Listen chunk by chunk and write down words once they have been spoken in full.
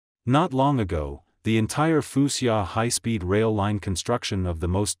Not long ago, the entire FuXia high-speed rail line construction of the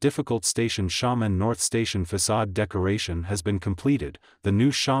most difficult station Xiamen North Station facade decoration has been completed. The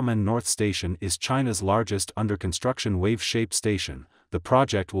new Xiamen North Station is China's largest under-construction wave-shaped station. The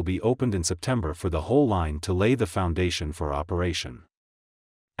project will be opened in September for the whole line to lay the foundation for operation.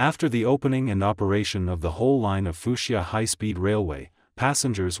 After the opening and operation of the whole line of FuXia high-speed railway,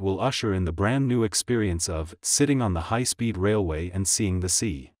 passengers will usher in the brand new experience of sitting on the high-speed railway and seeing the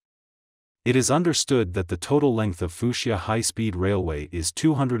sea. It is understood that the total length of FuXia high-speed railway is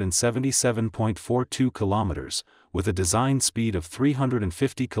 277.42 kilometers, with a design speed of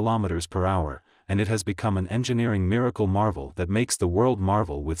 350 kilometers per hour, and it has become an engineering miracle marvel that makes the world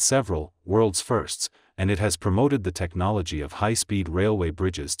marvel with several world's firsts, and it has promoted the technology of high-speed railway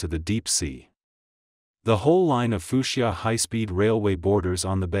bridges to the deep sea. The whole line of FuXia high-speed railway borders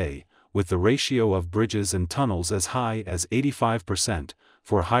on the bay, with the ratio of bridges and tunnels as high as 85%,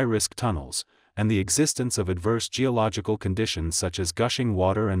 for high-risk tunnels, and the existence of adverse geological conditions such as gushing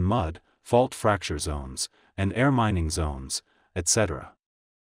water and mud, fault fracture zones, and air mining zones, etc.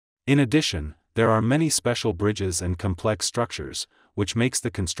 In addition, there are many special bridges and complex structures, which makes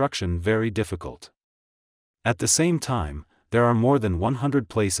the construction very difficult. At the same time, there are more than 100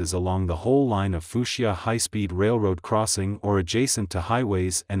 places along the whole line of FuXia high-speed railroad crossing or adjacent to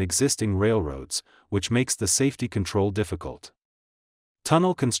highways and existing railroads, which makes the safety control difficult.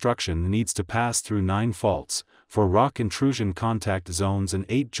 Tunnel construction needs to pass through 9 faults, for rock intrusion contact zones and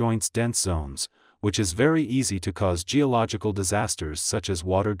 8 joints dense zones, which is very easy to cause geological disasters such as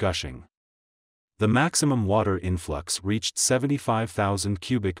water gushing. The maximum water influx reached 75,000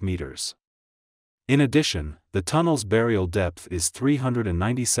 cubic meters. In addition, the tunnel's burial depth is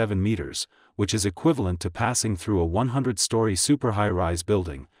 397 meters, which is equivalent to passing through a 100-story super high-rise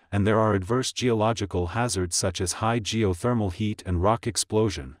building, and there are adverse geological hazards such as high geothermal heat and rock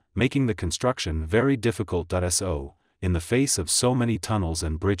explosion, making the construction very difficult. So, in the face of so many tunnels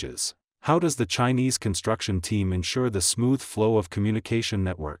and bridges, how does the Chinese construction team ensure the smooth flow of communication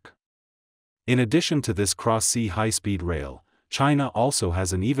network? In addition to this cross-sea high-speed rail, China also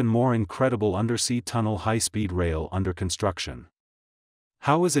has an even more incredible undersea tunnel high-speed rail under construction.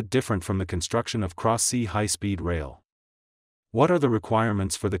 How is it different from the construction of cross-sea high-speed rail? What are the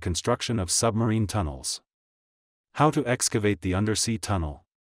requirements for the construction of submarine tunnels? How to excavate the undersea tunnel?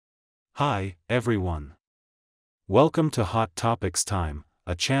 Hi, everyone. Welcome to Hot Topics Time,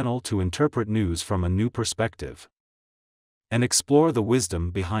 a channel to interpret news from a new perspective and explore the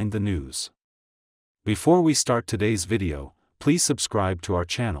wisdom behind the news. Before we start today's video, please subscribe to our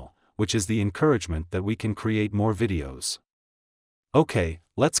channel, which is the encouragement that we can create more videos. Okay,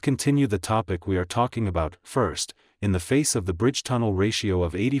 let's continue the topic we are talking about. First, in the face of the bridge-tunnel ratio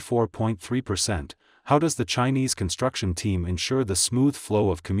of 84.3%, how does the Chinese construction team ensure the smooth flow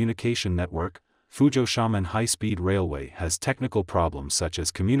of communication network? Fuzhou Xiamen high-speed railway has technical problems such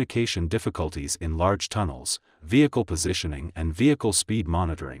as communication difficulties in large tunnels, vehicle positioning and vehicle speed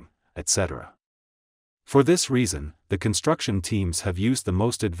monitoring, etc. For this reason, the construction teams have used the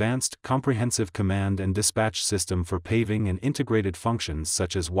most advanced comprehensive command and dispatch system for paving and integrated functions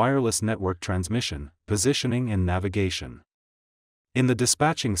such as wireless network transmission, positioning and navigation. In the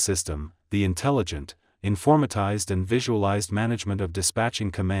dispatching system, the intelligent, informatized and visualized management of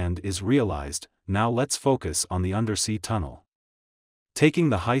dispatching command is realized. Now let's focus on the undersea tunnel. Taking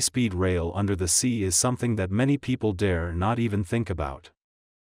the high-speed rail under the sea is something that many people dare not even think about.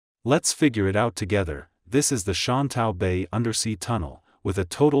 Let's figure it out together. This is the Shantou Bay Undersea Tunnel, with a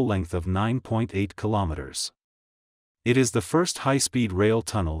total length of 9.8 kilometers. It is the first high-speed rail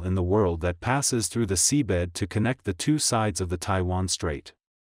tunnel in the world that passes through the seabed to connect the two sides of the Taiwan Strait.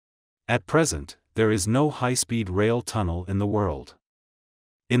 At present, there is no high-speed rail tunnel in the world.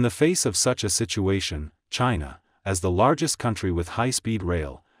 In the face of such a situation, China, as the largest country with high-speed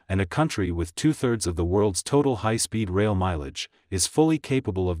rail, and a country with 2/3 of the world's total high-speed rail mileage, is fully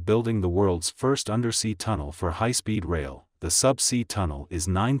capable of building the world's first undersea tunnel for high-speed rail. The subsea tunnel is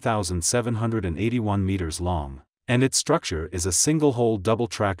 9,781 meters long, and its structure is a single-hole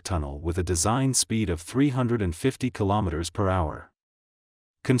double-track tunnel with a design speed of 350 kilometers per hour.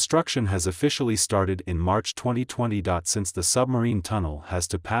 Construction has officially started in March 2020. Since the submarine tunnel has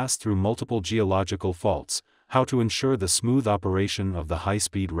to pass through multiple geological faults, how to ensure the smooth operation of the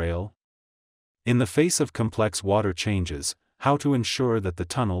high-speed rail? In the face of complex water changes, how to ensure that the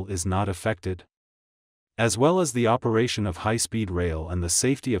tunnel is not affected? As well as the operation of high-speed rail and the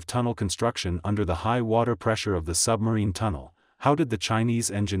safety of tunnel construction under the high water pressure of the submarine tunnel, how did the Chinese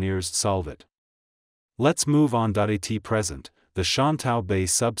engineers solve it? Let's move on. At present, the Shantou Bay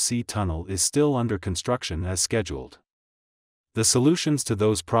subsea tunnel is still under construction as scheduled. The solutions to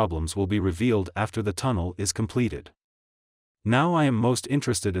those problems will be revealed after the tunnel is completed. Now I am most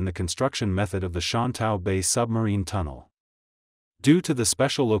interested in the construction method of the Shantou Bay submarine tunnel. Due to the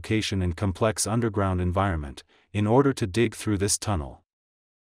special location and complex underground environment, in order to dig through this tunnel,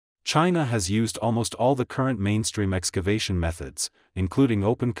 China has used almost all the current mainstream excavation methods, including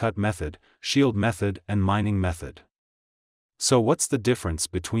open-cut method, shield method and mining method. So what's the difference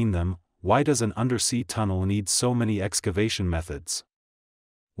between them? Why does an undersea tunnel need so many excavation methods?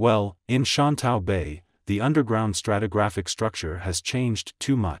 Well, in Shantou Bay, the underground stratigraphic structure has changed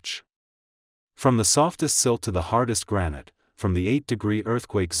too much. From the softest silt to the hardest granite, from the 8-degree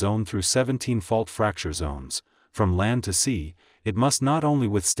earthquake zone through 17 fault fracture zones, from land to sea, it must not only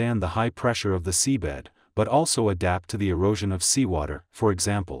withstand the high pressure of the seabed, but also adapt to the erosion of seawater. For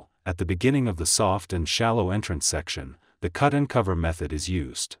example, at the beginning of the soft and shallow entrance section, the cut-and-cover method is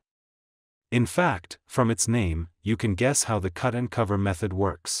used. In fact, from its name, you can guess how the cut-and-cover method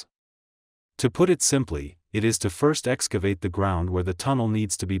works. To put it simply, it is to first excavate the ground where the tunnel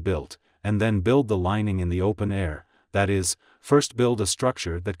needs to be built, and then build the lining in the open air, that is, first build a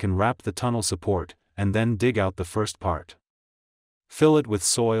structure that can wrap the tunnel support, and then dig out the first part. Fill it with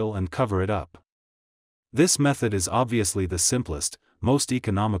soil and cover it up. This method is obviously the simplest, most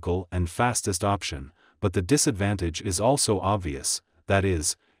economical and fastest option, but the disadvantage is also obvious, that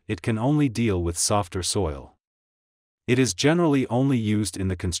is, it can only deal with softer soil. It is generally only used in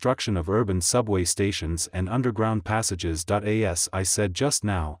the construction of urban subway stations and underground passages. As I said just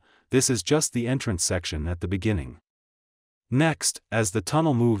now, this is just the entrance section at the beginning. Next, as the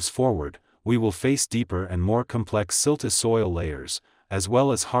tunnel moves forward, we will face deeper and more complex siltous soil layers, as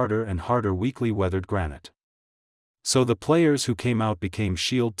well as harder and harder weakly weathered granite. So the players who came out became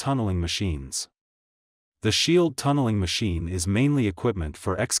shield tunneling machines. The shield tunneling machine is mainly equipment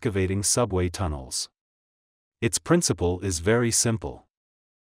for excavating subway tunnels. Its principle is very simple.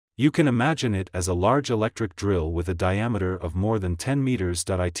 You can imagine it as a large electric drill with a diameter of more than 10 meters.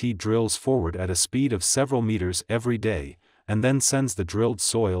 It drills forward at a speed of several meters every day, and then sends the drilled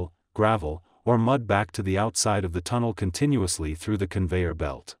soil, gravel, or mud back to the outside of the tunnel continuously through the conveyor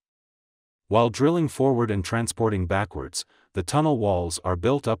belt. While drilling forward and transporting backwards, the tunnel walls are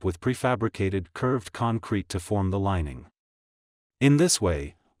built up with prefabricated curved concrete to form the lining. In this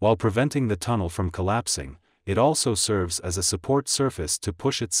way, while preventing the tunnel from collapsing, it also serves as a support surface to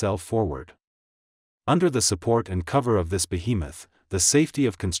push itself forward. Under the support and cover of this behemoth, the safety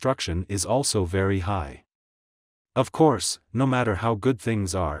of construction is also very high. Of course, no matter how good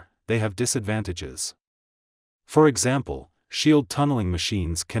things are, they have disadvantages. For example, shield tunneling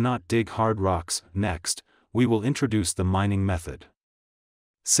machines cannot dig hard rocks. Next, we will introduce the mining method.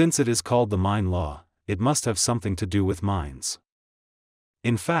 Since it is called the mine law, it must have something to do with mines.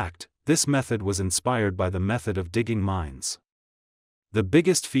 In fact, this method was inspired by the method of digging mines. The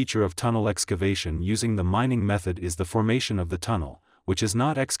biggest feature of tunnel excavation using the mining method is the formation of the tunnel, which is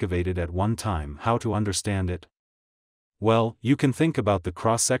not excavated at one time. How to understand it? Well, you can think about the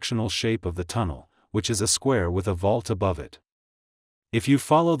cross-sectional shape of the tunnel, which is a square with a vault above it. If you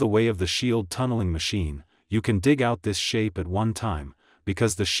follow the way of the shield tunneling machine, you can dig out this shape at one time,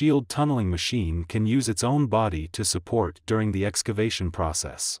 because the shield tunneling machine can use its own body to support during the excavation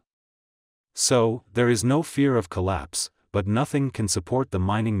process. So, there is no fear of collapse, but nothing can support the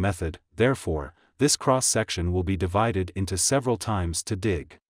mining method. Therefore, this cross-section will be divided into several times to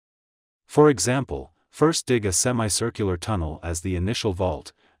dig. For example, first dig a semicircular tunnel as the initial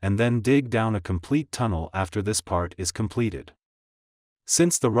vault, and then dig down a complete tunnel after this part is completed.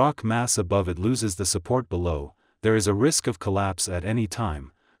 Since the rock mass above it loses the support below, there is a risk of collapse at any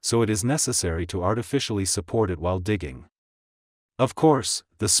time, so it is necessary to artificially support it while digging. Of course,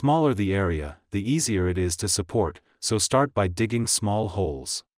 the smaller the area, the easier it is to support, so start by digging small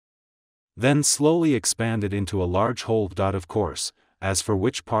holes. Then slowly expand it into a large hole. Of course, as for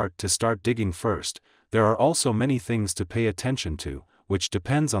which part to start digging first, there are also many things to pay attention to, which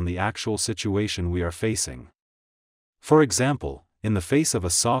depends on the actual situation we are facing. For example, in the face of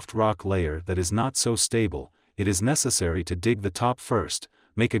a soft rock layer that is not so stable, it is necessary to dig the top first,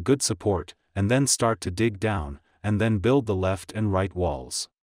 make a good support, and then start to dig down, and then build the left and right walls.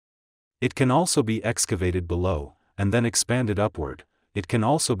 It can also be excavated below, and then expanded upward. It can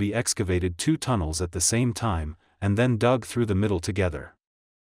also be excavated 2 tunnels at the same time, and then dug through the middle together.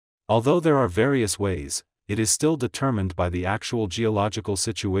 Although there are various ways, it is still determined by the actual geological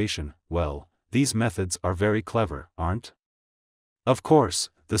situation. Well, these methods are very clever, aren't? Of course,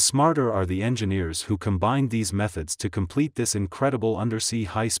 the smarter are the engineers who combined these methods to complete this incredible undersea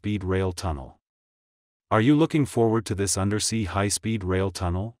high-speed rail tunnel. Are you looking forward to this undersea high-speed rail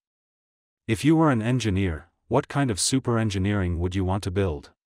tunnel? If you are an engineer, What kind of super engineering would you want to build?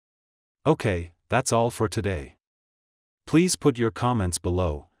 Okay, that's all for today. Please put your comments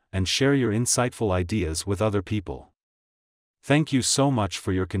below, and share your insightful ideas with other people. Thank you so much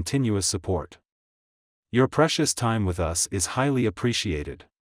for your continuous support. Your precious time with us is highly appreciated.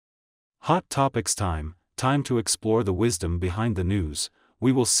 Hot topics time, time to explore the wisdom behind the news.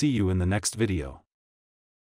 We will see you in the next video.